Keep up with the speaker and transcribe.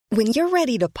When you're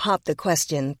ready to pop the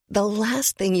question, the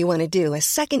last thing you want to do is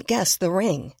second-guess the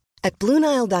ring. At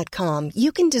BlueNile.com,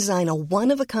 you can design a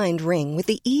one-of-a-kind ring with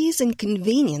the ease and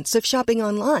convenience of shopping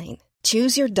online.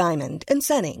 Choose your diamond and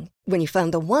setting. When you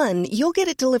find the one, you'll get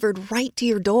it delivered right to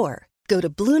your door. Go to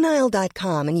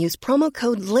BlueNile.com and use promo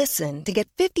code LISTEN to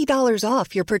get $50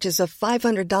 off your purchase of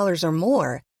 $500 or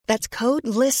more. That's code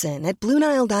LISTEN at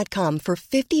BlueNile.com for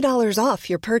 $50 off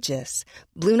your purchase.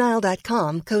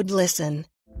 BlueNile.com, code LISTEN.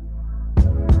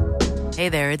 Hey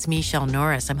there, it's Michelle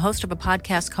Norris. I'm host of a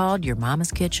podcast called Your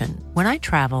Mama's Kitchen. When I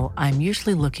travel, I'm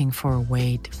usually looking for a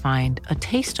way to find a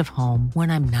taste of home when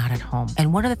I'm not at home.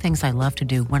 And one of the things I love to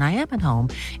do when I am at home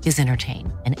is entertain.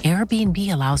 And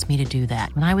Airbnb allows me to do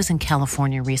that. When I was in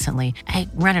California recently, I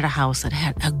rented a house that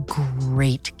had a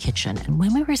great kitchen. And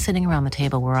when we were sitting around the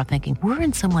table, we were all thinking, we're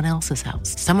in someone else's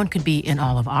house. Someone could be in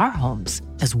all of our homes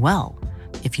as well.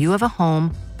 If you have a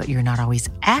home, but you're not always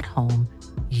at home,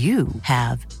 you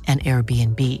have an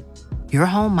Airbnb. Your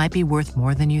home might be worth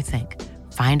more than you think.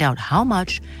 Find out how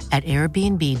much at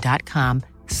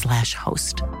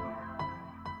airbnb.com/host.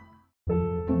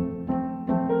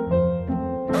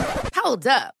 Hold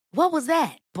up. What was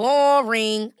that?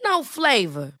 Boring. No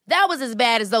flavor. That was as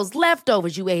bad as those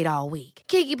leftovers you ate all week.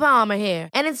 Keke Palmer here.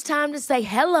 And it's time to say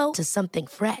hello to something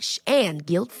fresh and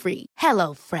guilt-free.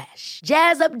 HelloFresh.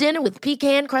 Jazz up dinner with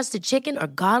pecan-crusted chicken or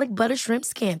garlic butter shrimp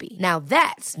scampi. Now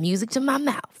that's music to my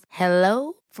mouth.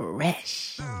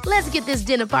 HelloFresh. Let's get this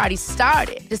dinner party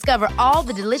started. Discover all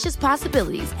the delicious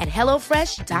possibilities at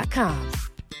HelloFresh.com.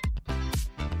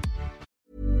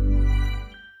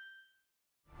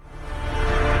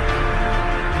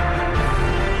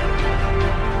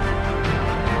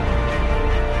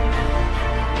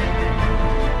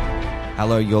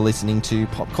 Hello, you're listening to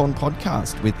Popcorn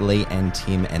Podcast with Lee and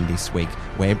Tim, and this week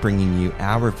we're bringing you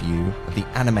our review of the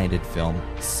animated film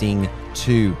Sing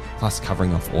 2, plus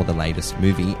covering off all the latest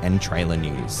movie and trailer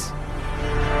news.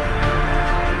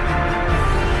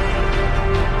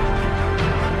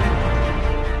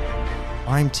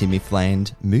 I'm Tim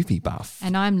Ifland, movie buff.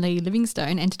 And I'm Lee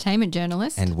Livingstone, entertainment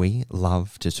journalist. And we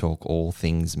love to talk all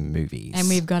things movies. And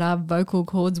we've got our vocal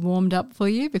cords warmed up for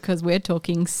you because we're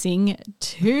talking Sing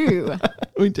 2.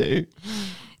 We do.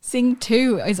 Sing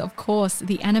 2 is, of course,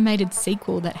 the animated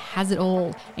sequel that has it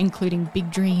all, including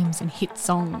big dreams and hit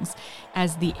songs,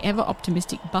 as the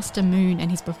ever-optimistic Buster Moon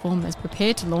and his performers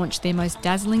prepare to launch their most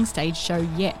dazzling stage show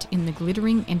yet in the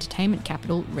glittering entertainment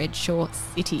capital, Red Shore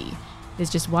City. There's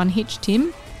just one hitch,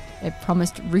 Tim. They've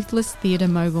promised ruthless theatre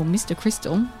mogul Mr.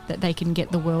 Crystal that they can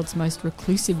get the world's most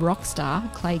reclusive rock star,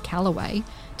 Clay Calloway,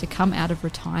 to come out of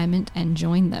retirement and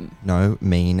join them. No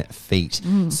mean feat.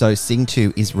 So Sing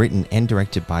 2 is written and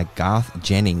directed by Garth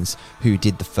Jennings, who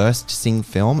did the first Sing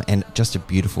film and just a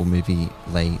beautiful movie,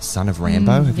 Lee, Son of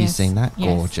Rambo. Have you seen that?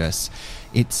 Yes. Gorgeous.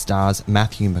 It stars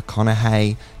Matthew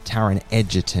McConaughey, Taron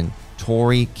Egerton,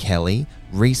 Tori Kelly,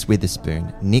 Reese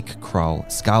Witherspoon, Nick Kroll,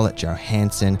 Scarlett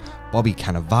Johansson, Bobby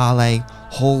Cannavale,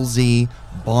 Halsey,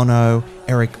 Bono,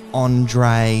 Eric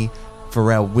Andre,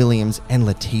 Pharrell Williams, and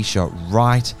Letitia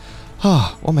Wright.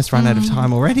 Oh, almost run out of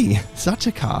time already. Such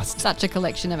a cast. Such a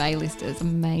collection of A-listers.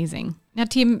 Amazing. Now,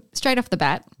 Tim, straight off the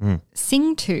bat,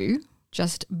 Sing 2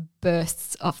 just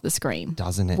bursts off the screen.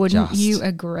 Doesn't it? Wouldn't you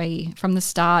agree? From the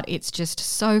start, it's just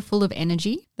so full of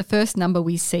energy. The first number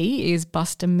we see is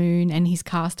Buster Moon and his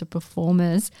cast of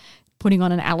performers putting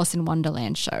on an Alice in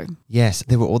Wonderland show. Yes,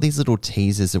 there were all these little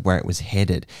teasers of where it was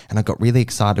headed, and I got really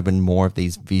excited when more of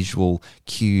these visual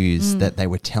cues that they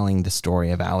were telling the story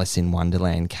of Alice in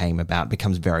Wonderland came about. It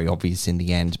becomes very obvious in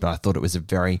the end, but I thought it was a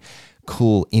very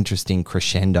cool, interesting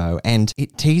crescendo, and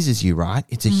it teases you, right?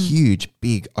 It's a huge,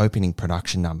 big opening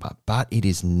production number, but it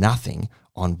is nothing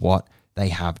on what they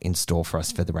have in store for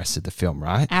us for the rest of the film,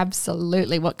 right?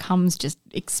 Absolutely. What comes just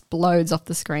explodes off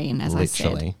the screen, as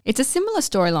Literally. I said. It's a similar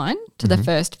storyline to the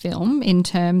first film in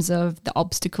terms of the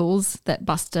obstacles that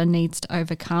Buster needs to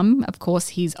overcome. Of course,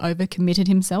 he's overcommitted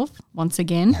himself once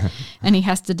again, and he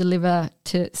has to deliver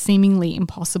to seemingly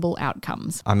impossible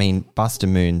outcomes. I mean, Buster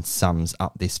Moon sums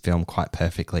up this film quite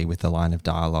perfectly with the line of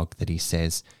dialogue that he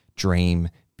says, dream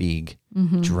big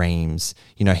dreams.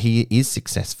 You know, he is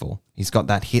successful. He's got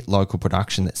that hit local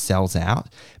production that sells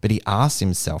out, but he asks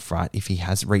himself, right, if he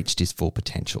has reached his full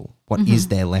potential, what is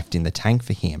there left in the tank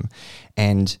for him?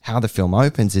 And how the film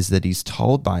opens is that he's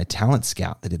told by a talent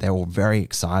scout that they're all very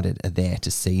excited are there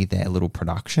to see their little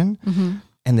production.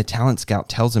 And the talent scout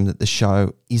tells him that the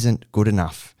show isn't good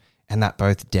enough. And that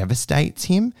both devastates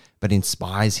him, but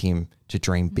inspires him to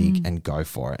dream big and go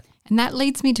for it. And that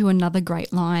leads me to another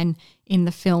great line in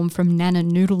the film from Nana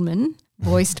Noodleman,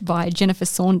 voiced by Jennifer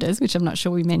Saunders, which I'm not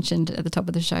sure we mentioned at the top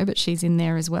of the show, but she's in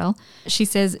there as well. She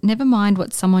says, "Never mind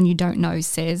what someone you don't know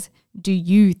says. Do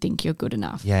you think you're good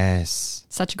enough?" Yes.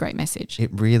 Such a great message. It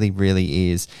really, really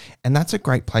is. And that's a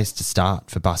great place to start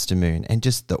for Buster Moon and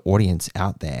just the audience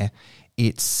out there.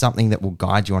 It's something that will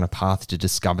guide you on a path to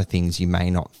discover things you may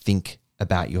not think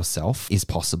about yourself is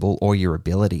possible or your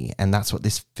ability. And that's what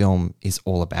this film is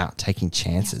all about, taking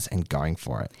chances and going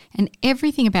for it. And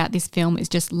everything about this film is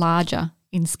just larger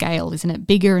in scale, isn't it?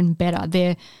 Bigger and better.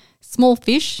 They're small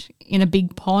fish in a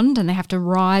big pond and they have to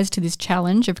rise to this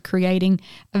challenge of creating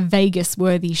a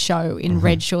Vegas-worthy show in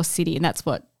Red Shore City. And that's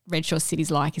what Red Shore City's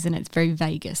like, isn't it? It's very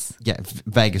Vegas. Yeah,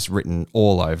 Vegas written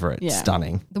all over it. Yeah.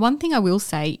 Stunning. The one thing I will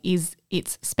say is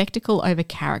it's spectacle over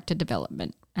character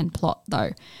development and plot,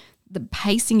 though. The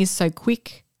pacing is so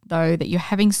quick, though, that you're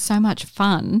having so much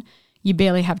fun, you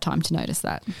barely have time to notice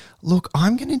that. Look,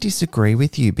 I'm going to disagree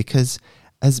with you because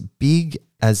as big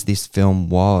as this film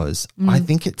was, I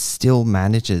think it still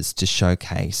manages to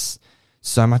showcase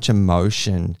so much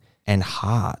emotion and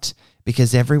heart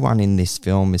because everyone in this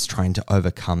film is trying to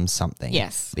overcome something.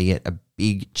 Yes. Be it a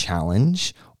big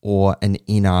challenge or an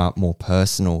inner, more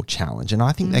personal challenge. And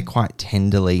I think they quite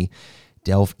tenderly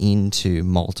delve into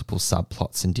multiple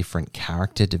subplots and different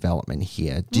character development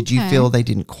here. Did you feel they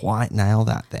didn't quite nail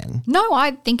that then? No,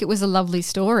 I think it was a lovely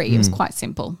story. It was quite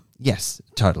simple. Yes,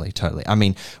 totally. I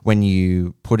mean, when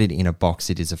you put it in a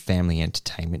box, it is a family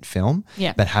entertainment film.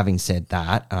 Yeah. But having said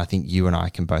that, and I think you and I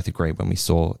can both agree when we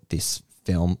saw this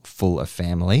film full of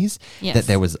families, that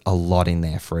there was a lot in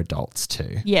there for adults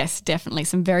too. Yes, definitely.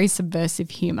 Some very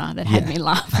subversive humour that had me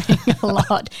laughing a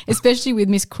lot, especially with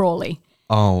Miss Crawley.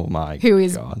 Oh my God. Who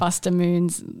is Buster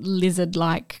Moon's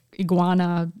lizard-like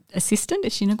iguana assistant?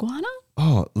 Is she an iguana?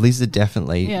 Oh, lizard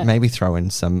definitely. Yeah. Maybe throw in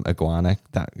some iguana.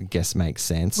 That I guess makes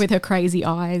sense. With her crazy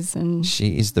eyes. And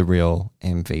she is the real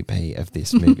MVP of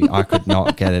this movie. I could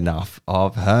not get enough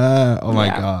of her. Oh my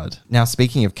God. Now,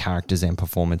 speaking of characters and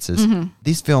performances,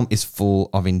 this film is full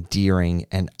of endearing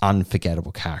and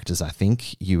unforgettable characters, I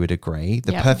think you would agree.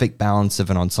 The perfect balance of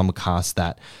an ensemble cast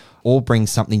that all bring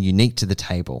something unique to the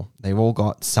table. They've all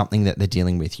got something that they're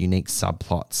dealing with, unique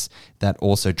subplots that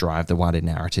also drive the wider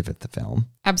narrative of the film.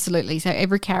 Absolutely. So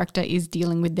every character is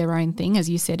dealing with their own thing, as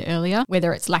you said earlier,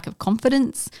 whether it's lack of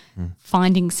confidence,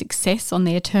 finding success on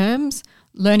their terms,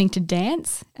 learning to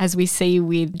dance, as we see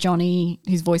with Johnny,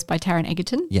 who's voiced by Taron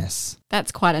Egerton. Yes. That's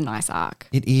quite a nice arc.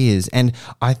 It is. And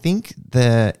I think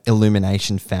the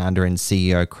Illumination founder and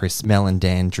CEO Chris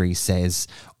Meledandri says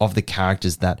of the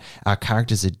characters that our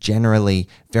characters are generally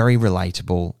very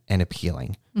relatable and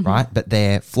appealing, right? But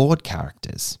they're flawed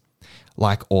characters.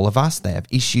 Like all of us, they have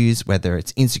issues, whether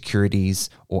it's insecurities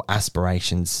or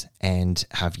aspirations, and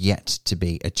have yet to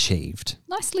be achieved.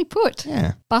 Nicely put.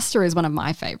 Yeah. Buster is one of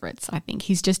my favourites, I think.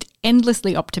 He's just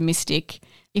endlessly optimistic,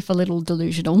 if a little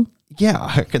delusional. Yeah,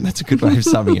 I reckon that's a good way of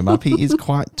summing him up. He is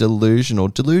quite delusional,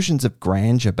 delusions of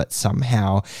grandeur, but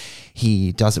somehow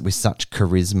he does it with such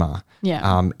charisma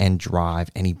and drive,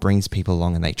 and he brings people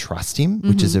along and they trust him,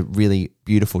 which is a really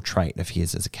beautiful trait of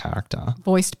his as a character.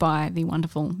 Voiced by the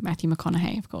wonderful Matthew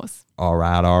McConaughey, of course. All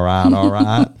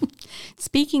right.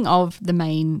 Speaking of the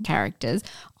main characters,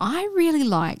 I really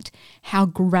liked how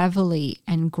gravelly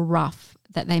and gruff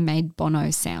that they made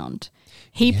Bono sound.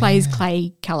 He plays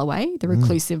Clay Calloway, the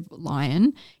reclusive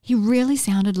lion. He really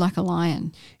sounded like a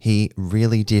lion. He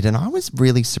really did. And I was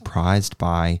really surprised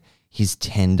by his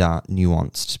tender,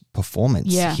 nuanced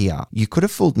performance here. You could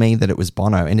have fooled me that it was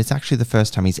Bono, and it's actually the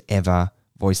first time he's ever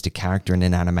voiced a character in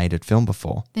an animated film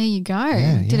before. There you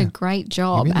go. Did a great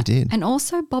job. He really did. And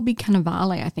also Bobby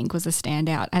Cannavale, I think, was a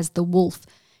standout as the wolf.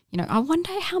 You know, I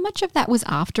wonder how much of that was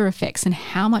After Effects and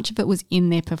how much of it was in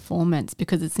their performance,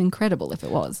 because it's incredible if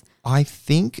it was. I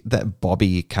think that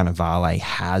Bobby Cannavale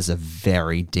has a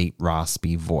very deep,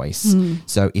 raspy voice.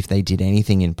 So if they did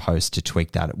anything in post to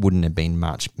tweak that, it wouldn't have been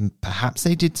much. Perhaps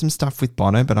they did some stuff with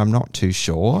Bono, but I'm not too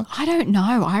sure. I don't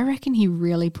know. I reckon he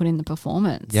really put in the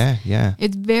performance. Yeah.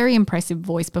 It's very impressive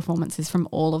voice performances from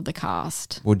all of the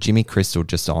cast. Well, Jimmy Crystal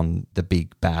just on The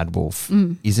Big Bad Wolf,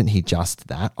 isn't he just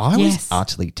that? I was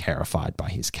utterly terrified by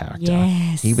his character.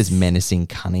 Yes. He was menacing,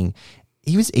 cunning.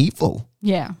 He was evil.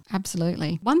 Yeah,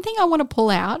 absolutely. One thing I want to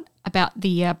pull out about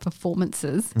the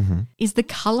performances is the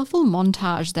colourful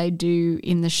montage they do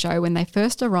in the show when they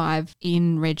first arrive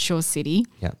in Red Shore City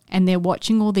and they're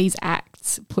watching all these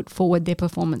acts put forward their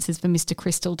performances for Mr.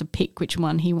 Crystal to pick which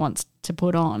one he wants to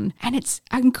put on. And it's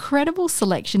an incredible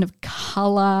selection of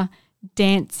colour,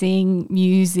 dancing,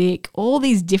 music, all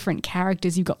these different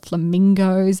characters. You've got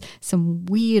flamingos, some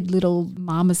weird little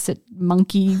marmoset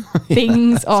monkey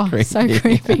things. creepy. So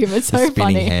creepy, but so The spinning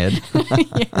funny. head.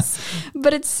 Yes,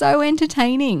 but it's so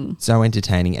entertaining. So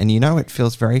entertaining. And it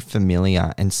feels very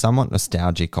familiar and somewhat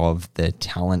nostalgic of the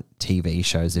talent TV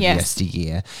shows of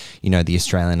yesteryear. The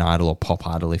Australian Idol or Pop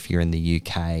Idol if you're in the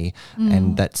UK.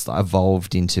 And that's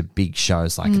evolved into big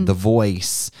shows like The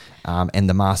Voice and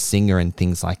The Masked Singer and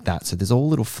things like that. So there's all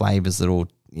little flavours,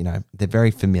 they're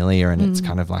very familiar, and it's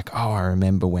kind of like, I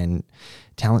remember when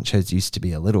talent shows used to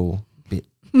be a little bit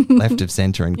left of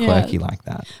centre and quirky like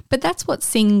that. But that's what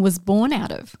Sing was born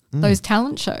out of, those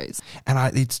talent shows.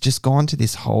 And it's just gone to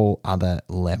this whole other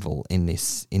level in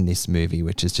this movie,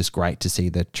 which is just great to see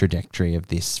the trajectory of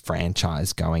this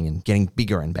franchise going and getting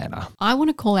bigger and better. I want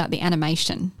to call out the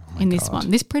animation in this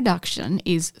one. This production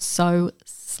is so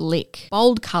slick.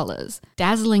 Bold colours,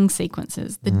 dazzling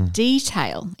sequences, the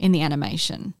detail in the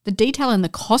animation, the detail in the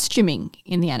costuming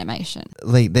in the animation.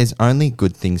 Lee, there's only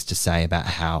good things to say about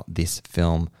how this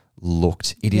film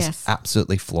looked. It is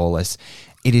absolutely flawless.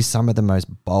 It is some of the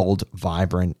most bold,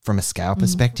 vibrant, from a scale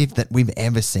perspective, that we've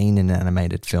ever seen in an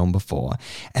animated film before.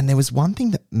 And there was one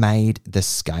thing that made the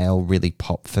scale really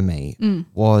pop for me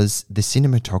was the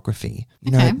cinematography.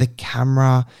 The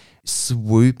camera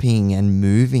swooping and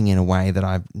moving in a way that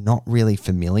I'm not really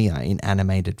familiar in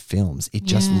animated films. It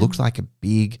just looked like a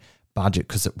big budget,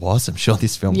 because it was. I'm sure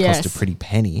this film cost a pretty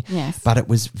penny, but it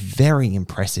was very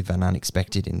impressive and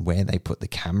unexpected in where they put the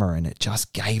camera, and it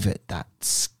just gave it that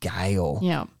scale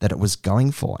that it was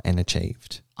going for and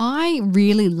achieved. I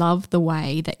really love the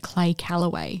way that Clay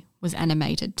Calloway was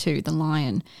animated too, the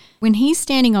lion. When he's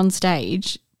standing on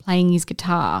stage playing his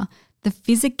guitar, the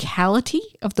physicality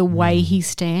of the way he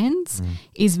stands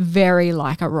is very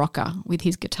like a rocker with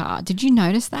his guitar. Did you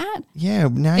notice that? Yeah,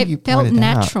 now you It felt pointed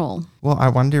natural. out. Well, I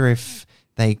wonder if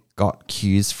they got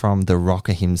cues from the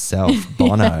rocker himself,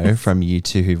 Bono, from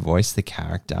U2, who voiced the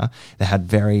character. They had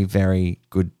very, very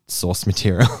good source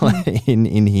material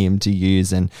in him to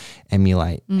use and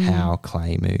emulate how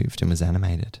Clay moved and was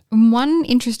animated. And one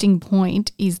interesting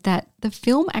point is that the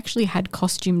film actually had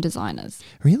costume designers.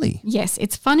 Really? Yes,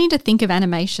 it's funny to think of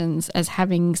animations as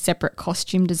having separate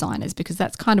costume designers, because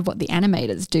that's kind of what the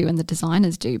animators do and the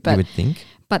designers do. But You would think.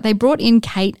 But they brought in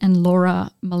Kate and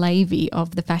Laura Malavy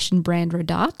of the fashion brand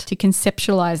Rodarte to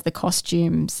conceptualize the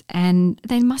costumes, and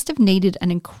they must have needed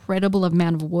an incredible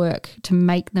amount of work to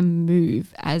make them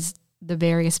move as the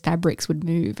various fabrics would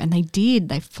move. And they did.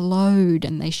 They flowed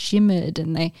and they shimmered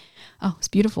and it's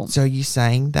beautiful. So you're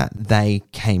saying that they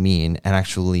came in and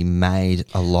actually made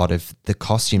a lot of the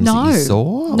costumes that you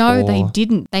saw? No, or? they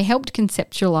didn't. They helped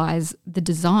conceptualize the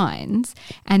designs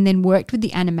and then worked with the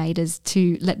animators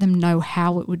to let them know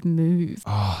how it would move.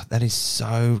 Oh, that is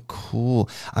so cool.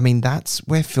 I mean, that's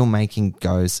where filmmaking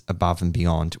goes above and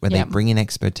beyond, where they bring in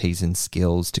expertise and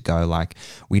skills to go like,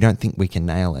 we don't think we can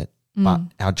nail it, but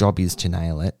our job is to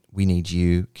nail it. We need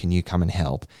you. Can you come and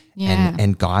help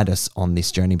and guide us on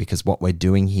this journey? Because what we're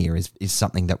doing here is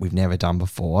something that we've never done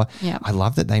before. Yeah. I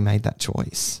love that they made that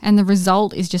choice. And the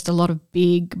result is just a lot of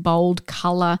big, bold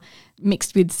colour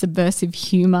mixed with subversive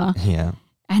humour. Yeah.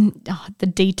 And the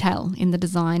detail in the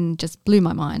design just blew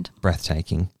my mind.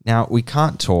 Breathtaking. Now, we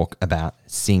can't talk about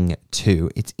Sing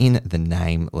 2. It's in the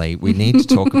name, Lee. We need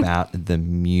to talk about the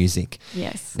music.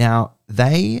 Yes. Now,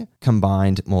 they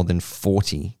combined more than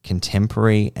 40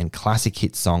 contemporary and classic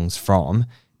hit songs from,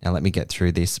 now let me get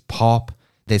through this, pop,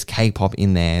 there's K-pop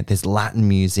in there, there's Latin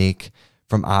music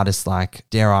from artists like,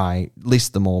 dare I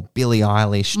list them all, Billie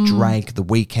Eilish, Drake, The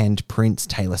Weeknd, Prince,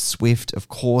 Taylor Swift, of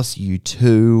course,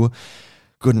 U2.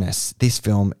 Goodness, this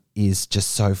film is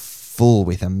just so full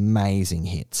with amazing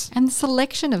hits. And the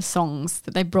selection of songs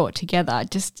that they brought together,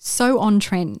 just so on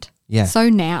trend. Yeah. So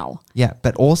now. Yeah,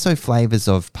 but also flavours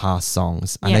of past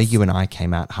songs. I know Yes. you and I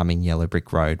came out humming Yellow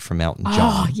Brick Road from Elton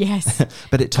John. Oh, yes.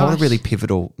 But it told Gosh. a really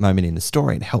pivotal moment in the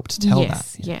story. It helped to tell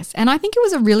Yes, that. yes. And I think it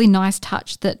was a really nice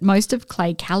touch that most of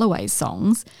Clay Calloway's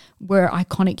songs were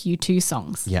iconic U2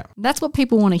 songs. Yeah. That's what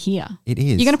people want to hear. It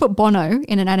is. You're going to put Bono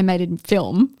in an animated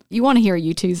film, you want to hear a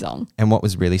U2 song. And what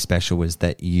was really special was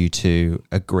that U2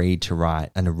 agreed to write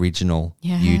an original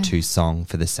U2 song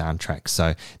for the soundtrack.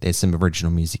 So there's some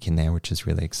original music in there, which is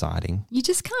really exciting. You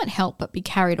just can't help but be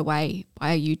carried away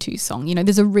by a U2 song. You know,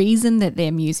 there's a reason that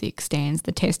their music stands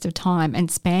the test of time and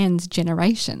spans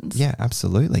generations. Yeah,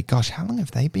 absolutely. Gosh, how long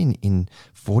have they been in?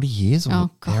 40 years or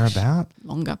thereabout?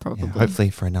 Longer, probably. Yeah, hopefully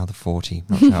for another 40.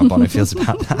 Not sure how Bono feels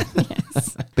about that.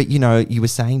 Yes. But, you were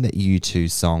saying that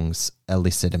U2's songs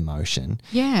elicit emotion.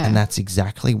 Yeah. And that's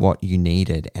exactly what you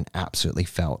needed and absolutely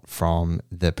felt from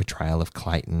the portrayal of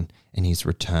Clayton and his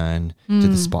return to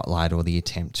the spotlight, or the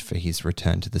attempt for his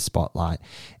return to the spotlight,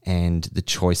 and the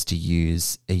choice to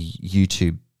use a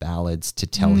U2 ballads to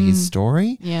tell his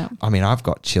story. Yeah. I mean, I've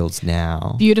got chills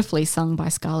now. Beautifully sung by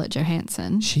Scarlett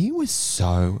Johansson. She was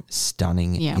so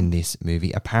stunning Yeah. in this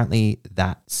movie. Apparently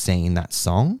that scene, that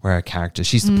song where her character,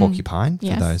 she's the porcupine for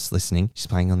Yes. those listening. She's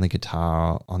playing on the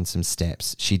guitar on some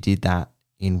steps. She did that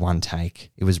in one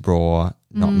take. It was raw,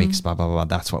 not mixed, blah, blah, blah.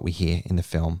 That's what we hear in the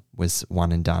film, was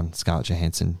one and done. Scarlett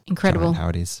Johansson. Incredible. showing how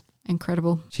it is.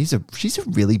 Incredible. She's a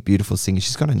really beautiful singer.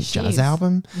 She's got a jazz is.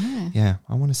 album. Yeah. Yeah,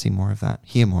 I want to see more of that.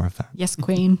 Hear more of that. Yes,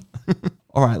 Queen.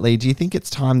 All right, Lee, do you think it's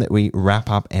time that we wrap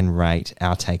up and rate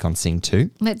our take on Sing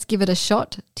 2? Let's give it a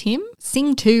shot, Tim.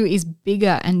 Sing 2 is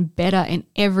bigger and better in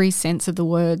every sense of the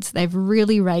words. They've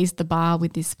really raised the bar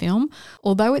with this film.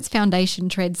 Although its foundation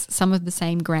treads some of the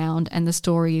same ground and the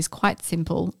story is quite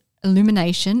simple,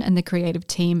 Illumination and the creative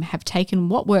team have taken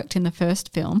what worked in the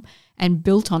first film and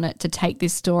built on it to take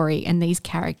this story and these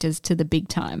characters to the big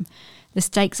time. The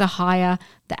stakes are higher,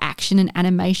 the action and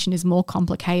animation is more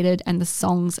complicated, and the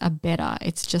songs are better.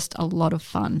 It's just a lot of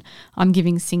fun. I'm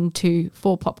giving Sing 2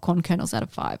 4 popcorn kernels out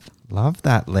of 5. Love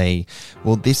that, Lee.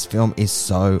 Well, this film is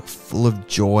so full of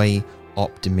joy,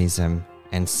 optimism,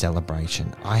 and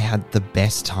celebration. I had the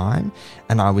best time,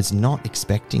 and I was not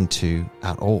expecting to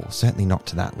at all, certainly not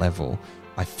to that level.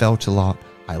 I felt a lot,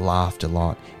 I laughed a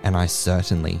lot, and I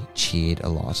certainly cheered a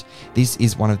lot. This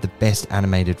is one of the best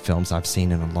animated films I've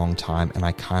seen in a long time, and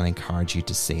I can't encourage you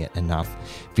to see it enough.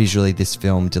 Visually, this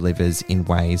film delivers in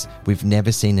ways we've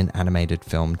never seen an animated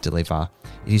film deliver.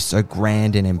 It is so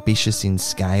grand and ambitious in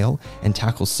scale, and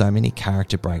tackles so many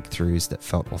character breakthroughs that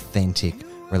felt authentic,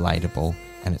 relatable,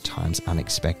 and at times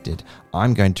unexpected.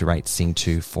 I'm going to rate Sing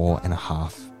 2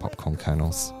 4.5 popcorn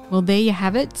kernels. Well, there you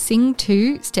have it. Sing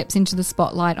 2 steps into the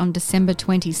spotlight on December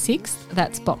 26th.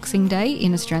 That's Boxing Day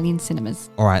in Australian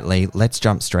cinemas. All right, Lee, let's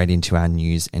jump straight into our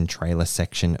news and trailer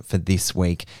section for this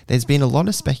week. There's been a lot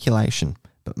of speculation,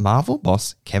 but Marvel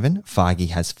boss Kevin Feige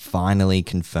has finally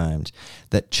confirmed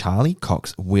that Charlie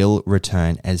Cox will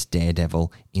return as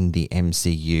Daredevil in the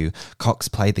MCU. Cox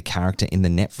played the character in the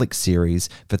Netflix series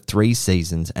for 3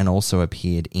 seasons and also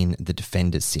appeared in the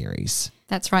Defenders series.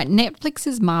 That's right.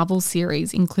 Netflix's Marvel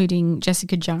series, including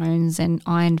Jessica Jones and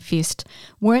Iron Fist,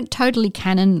 weren't totally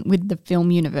canon with the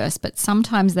film universe, but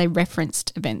sometimes they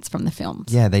referenced events from the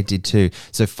films. Yeah, they did too.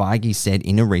 So Feige said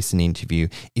in a recent interview,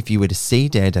 if you were to see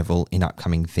Daredevil in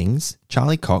upcoming things,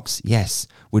 Charlie Cox, yes,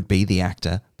 would be the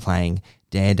actor playing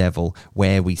Daredevil.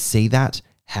 Where we see that,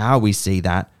 how we see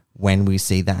that, when we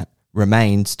see that,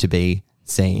 remains to be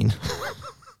seen.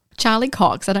 Charlie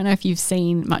Cox, I don't know if you've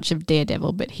seen much of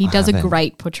Daredevil, but he does a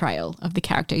great portrayal of the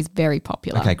character. He's very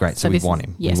popular. Okay, great. So we want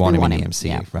him. Yes, we want him in him. the MCU,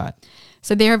 Yeah. right.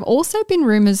 So there have also been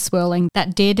rumours swirling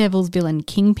that Daredevil's villain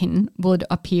Kingpin would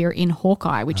appear in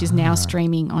Hawkeye, which is now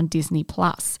streaming on Disney+.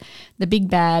 The big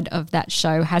bad of that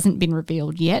show hasn't been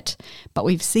revealed yet, but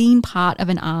we've seen part of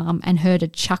an arm and heard a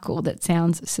chuckle that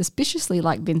sounds suspiciously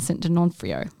like Vincent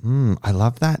D'Onofrio. I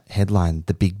love that headline.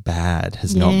 The big bad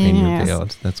has not been Yes.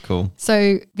 revealed. That's cool.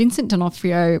 So Vincent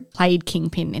D'Onofrio played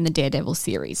Kingpin in the Daredevil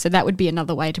series, so that would be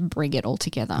another way to bring it all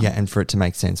together. Yeah, and for it to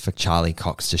make sense for Charlie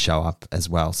Cox to show up as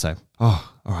well. So, all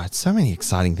right. So many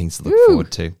exciting things to look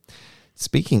forward to.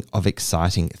 Speaking of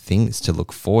exciting things to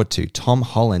look forward to, Tom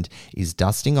Holland is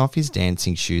dusting off his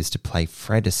dancing shoes to play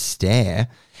Fred Astaire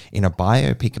in a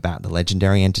biopic about the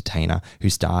legendary entertainer who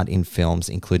starred in films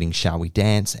including Shall We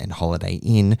Dance and Holiday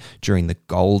Inn during the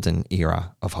golden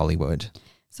era of Hollywood.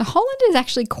 So Holland is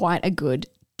actually quite a good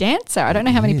dancer. I don't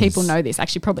know how many people know this.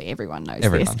 Actually, probably everyone knows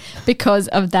this because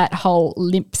of that whole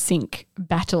lip sync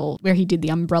battle where he did the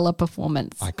umbrella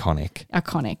performance.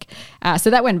 Iconic. So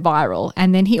that went viral.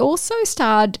 And then he also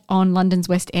starred on London's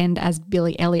West End as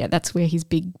Billy Elliot. That's where his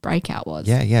big breakout was.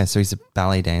 Yeah. So he's a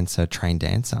ballet dancer, trained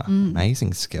dancer.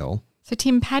 Amazing skill. So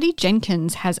Tim, Patty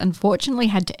Jenkins has unfortunately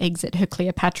had to exit her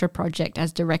Cleopatra project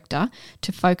as director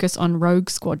to focus on Rogue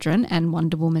Squadron and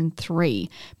Wonder Woman 3,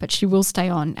 but she will stay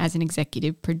on as an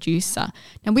executive producer.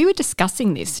 Now, we were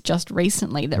discussing this just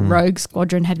recently, that Rogue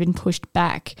Squadron had been pushed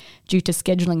back due to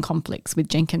scheduling conflicts with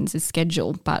Jenkins'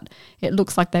 schedule, but it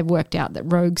looks like they've worked out that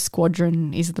Rogue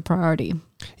Squadron is the priority.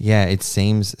 Yeah, it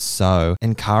seems so.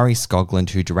 And Kari Skoglund,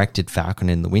 who directed Falcon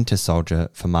and the Winter Soldier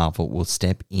for Marvel, will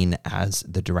step in as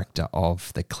the director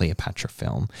of the Cleopatra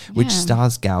film, which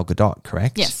stars Gal Gadot,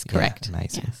 correct? Yes, correct. Yeah,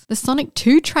 amazing. Yes. The Sonic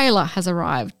 2 trailer has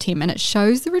arrived, Tim, and it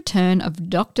shows the return of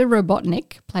Dr.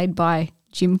 Robotnik, played by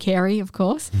Jim Carrey, of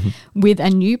course, with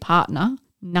a new partner,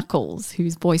 Knuckles,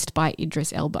 who's voiced by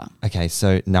Idris Elba. Okay,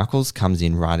 so Knuckles comes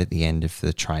in right at the end of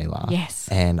the trailer. Yes.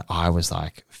 And I was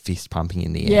like fist pumping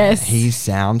in the air. Yes. He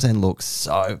sounds and looks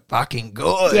so fucking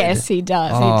good. Yes, he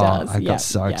does. I got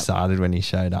so excited when he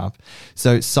showed up.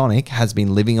 So Sonic has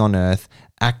been living on Earth,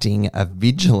 acting a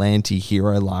vigilante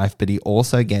hero life, but he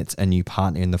also gets a new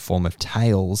partner in the form of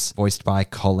Tails, voiced by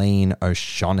Colleen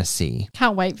O'Shaughnessy.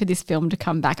 Can't wait for this film to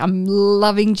come back. I'm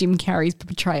loving Jim Carrey's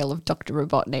portrayal of Dr.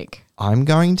 Robotnik. I'm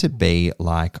going to be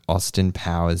like Austin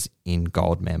Powers in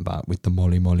Goldmember with the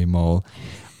Molly Molly Mole.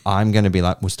 I'm going to be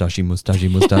like moustache.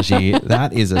 That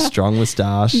is a strong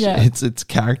moustache. Yeah. It's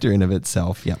character in of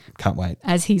itself. Yep, can't wait.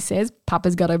 As he says,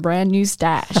 Papa's got a brand new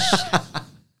stash.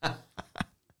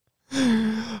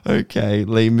 Okay,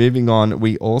 Lee, moving on.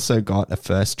 We also got a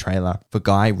first trailer for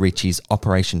Guy Ritchie's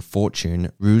Operation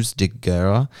Fortune, Ruse de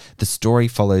Guerre. The story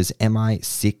follows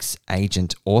MI6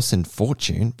 agent Orson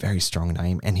Fortune, very strong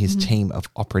name, and his team of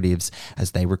operatives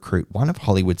as they recruit one of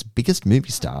Hollywood's biggest movie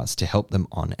stars to help them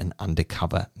on an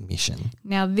undercover mission.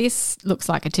 Now, this looks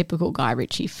like a typical Guy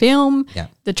Ritchie film. Yeah.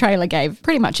 The trailer gave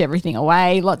pretty much everything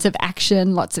away. Lots of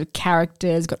action, lots of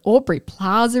characters. Got Aubrey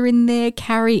Plaza in there,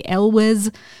 Carrie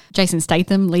Elwes, Jason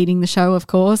Statham leading the show, of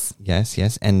course.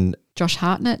 Yes. And Josh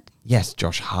Hartnett. yes,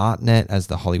 Josh Hartnett as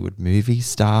the Hollywood movie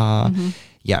star.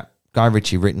 Yeah, Guy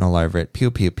Ritchie written all over it.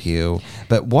 Pew, pew, pew.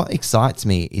 But what excites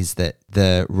me is that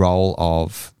the role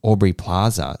of Aubrey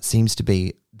Plaza seems to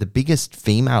be the biggest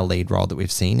female lead role that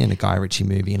we've seen in a Guy Ritchie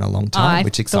movie in a long time,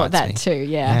 which excites me. I thought me. that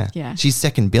too, yeah. She's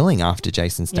second billing after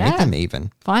Jason Statham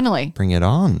even. Finally. Bring it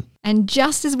on. And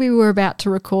just as we were about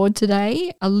to record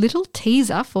today, a little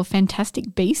teaser for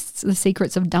Fantastic Beasts: The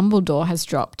Secrets of Dumbledore has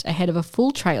dropped ahead of a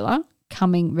full trailer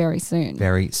coming very soon.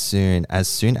 Very soon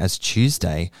as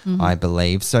Tuesday, I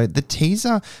believe. So the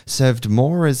teaser served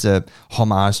more as a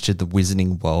homage to the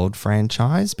Wizarding World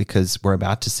franchise because we're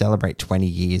about to celebrate 20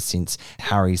 years since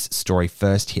Harry's story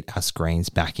first hit our screens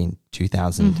back in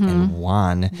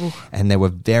 2001. And there were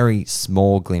very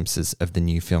small glimpses of the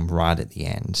new film right at the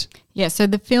end. Yeah, so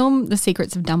the film The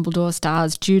Secrets of Dumbledore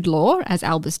stars Jude Law as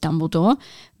Albus Dumbledore,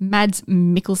 Mads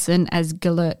Mikkelsen as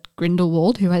Gellert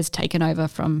Grindelwald, who has taken over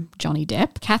from Johnny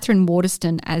Depp, Catherine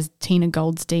Waterston as Tina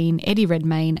Goldstein, Eddie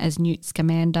Redmayne as Newt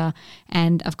Scamander,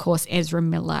 and, of course, Ezra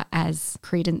Miller as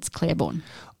Credence Claiborne.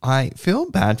 I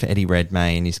feel bad for Eddie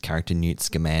Redmayne, his character Newt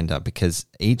Scamander, because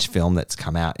each film that's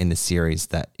come out in the series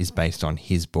that is based on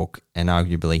his book and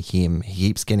arguably him, he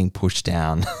keeps getting pushed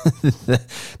down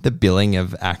the billing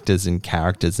of actors and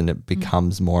characters, and it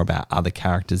becomes more about other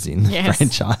characters in the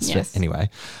franchise. Yes. But anyway,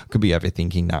 could be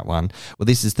overthinking that one. Well,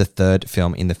 this is the third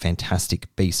film in the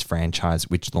Fantastic Beasts franchise,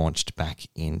 which launched back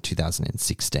in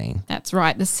 2016. That's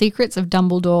right. The Secrets of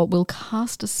Dumbledore will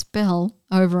cast a spell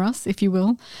over us, if you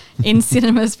will, in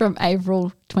cinemas from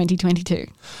April 2022.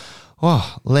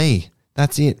 Oh, Lee,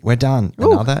 that's it. We're done.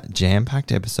 Ooh. Another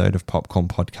jam-packed episode of Popcorn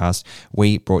Podcast.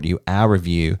 We brought you our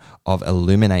review of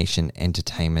Illumination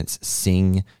Entertainment's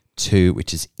Sing 2,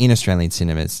 which is in Australian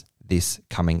cinemas this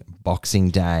coming Boxing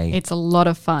Day. It's a lot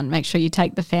of fun. Make sure you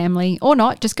take the family or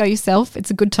not. Just go yourself.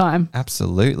 It's a good time.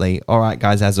 Absolutely. All right,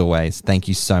 guys, as always, thank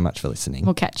you so much for listening.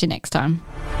 We'll catch you next time.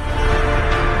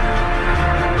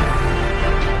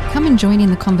 Come and join in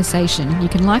the conversation. You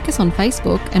can like us on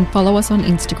Facebook and follow us on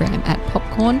Instagram at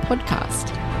Popcorn Podcast.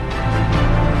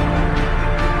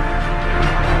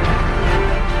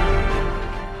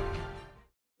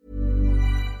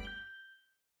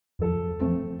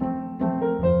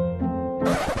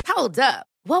 Hold up.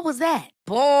 What was that?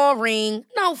 Boring.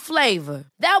 No flavor.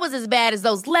 That was as bad as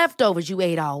those leftovers you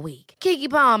ate all week. Keke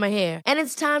Palmer here. And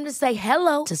it's time to say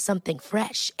hello to something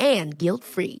fresh and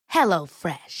guilt-free. Hello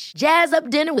Fresh. Jazz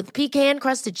up dinner with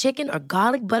pecan-crusted chicken or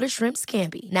garlic butter shrimp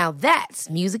scampi. Now that's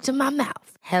music to my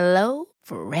mouth. Hello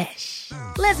Fresh.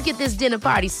 Let's get this dinner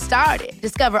party started.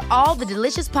 Discover all the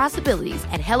delicious possibilities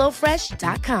at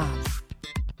HelloFresh.com.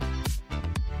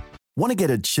 Want to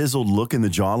get a chiseled look in the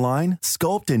jawline?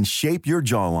 Sculpt and shape your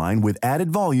jawline with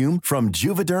added volume from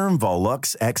Juvederm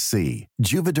Volux XC.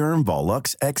 Juvederm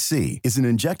Volux XC is an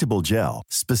injectable gel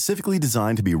specifically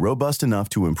designed to be robust enough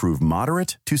to improve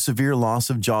moderate to severe loss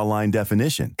of jawline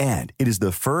definition. And it is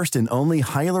the first and only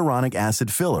hyaluronic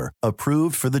acid filler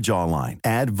approved for the jawline.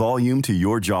 Add volume to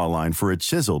your jawline for a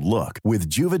chiseled look with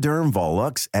Juvederm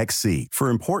Volux XC. For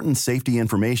important safety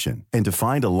information and to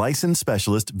find a licensed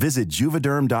specialist, visit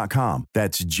Juvederm.com.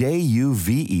 That's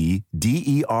Juvederm.com.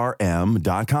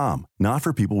 Not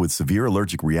for people with severe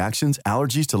allergic reactions,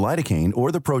 allergies to lidocaine,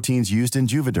 or the proteins used in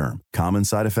Juvederm. Common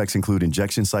side effects include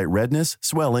injection site redness,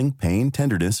 swelling, pain,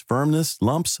 tenderness, firmness,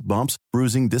 lumps, bumps,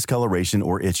 bruising, discoloration,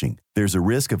 or itching. There's a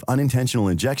risk of unintentional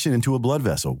injection into a blood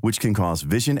vessel, which can cause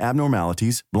vision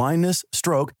abnormalities, blindness,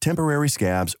 stroke, temporary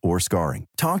scabs, or scarring.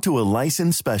 Talk to a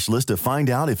licensed specialist to find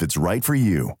out if it's right for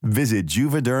you. Visit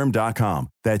Juvederm.com.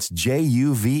 That's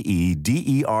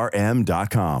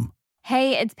JUVEDERM.com.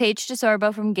 Hey, it's Paige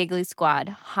DeSorbo from Giggly Squad.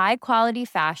 High quality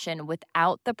fashion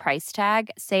without the price tag.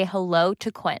 Say hello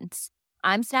to Quince.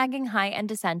 I'm snagging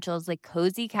high-end essentials like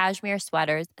cozy cashmere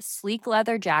sweaters, sleek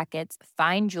leather jackets,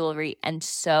 fine jewelry, and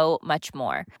so much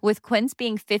more. With Quince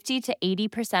being 50 to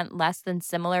 80% less than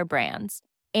similar brands.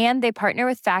 And they partner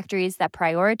with factories that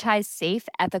prioritize safe,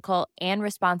 ethical, and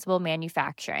responsible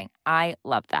manufacturing. I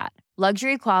love that.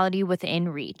 Luxury quality within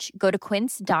reach. Go to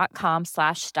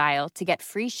quince.com/style to get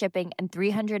free shipping and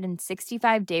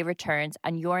 365-day returns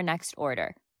on your next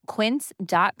order.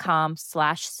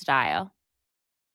 Quince.com/style.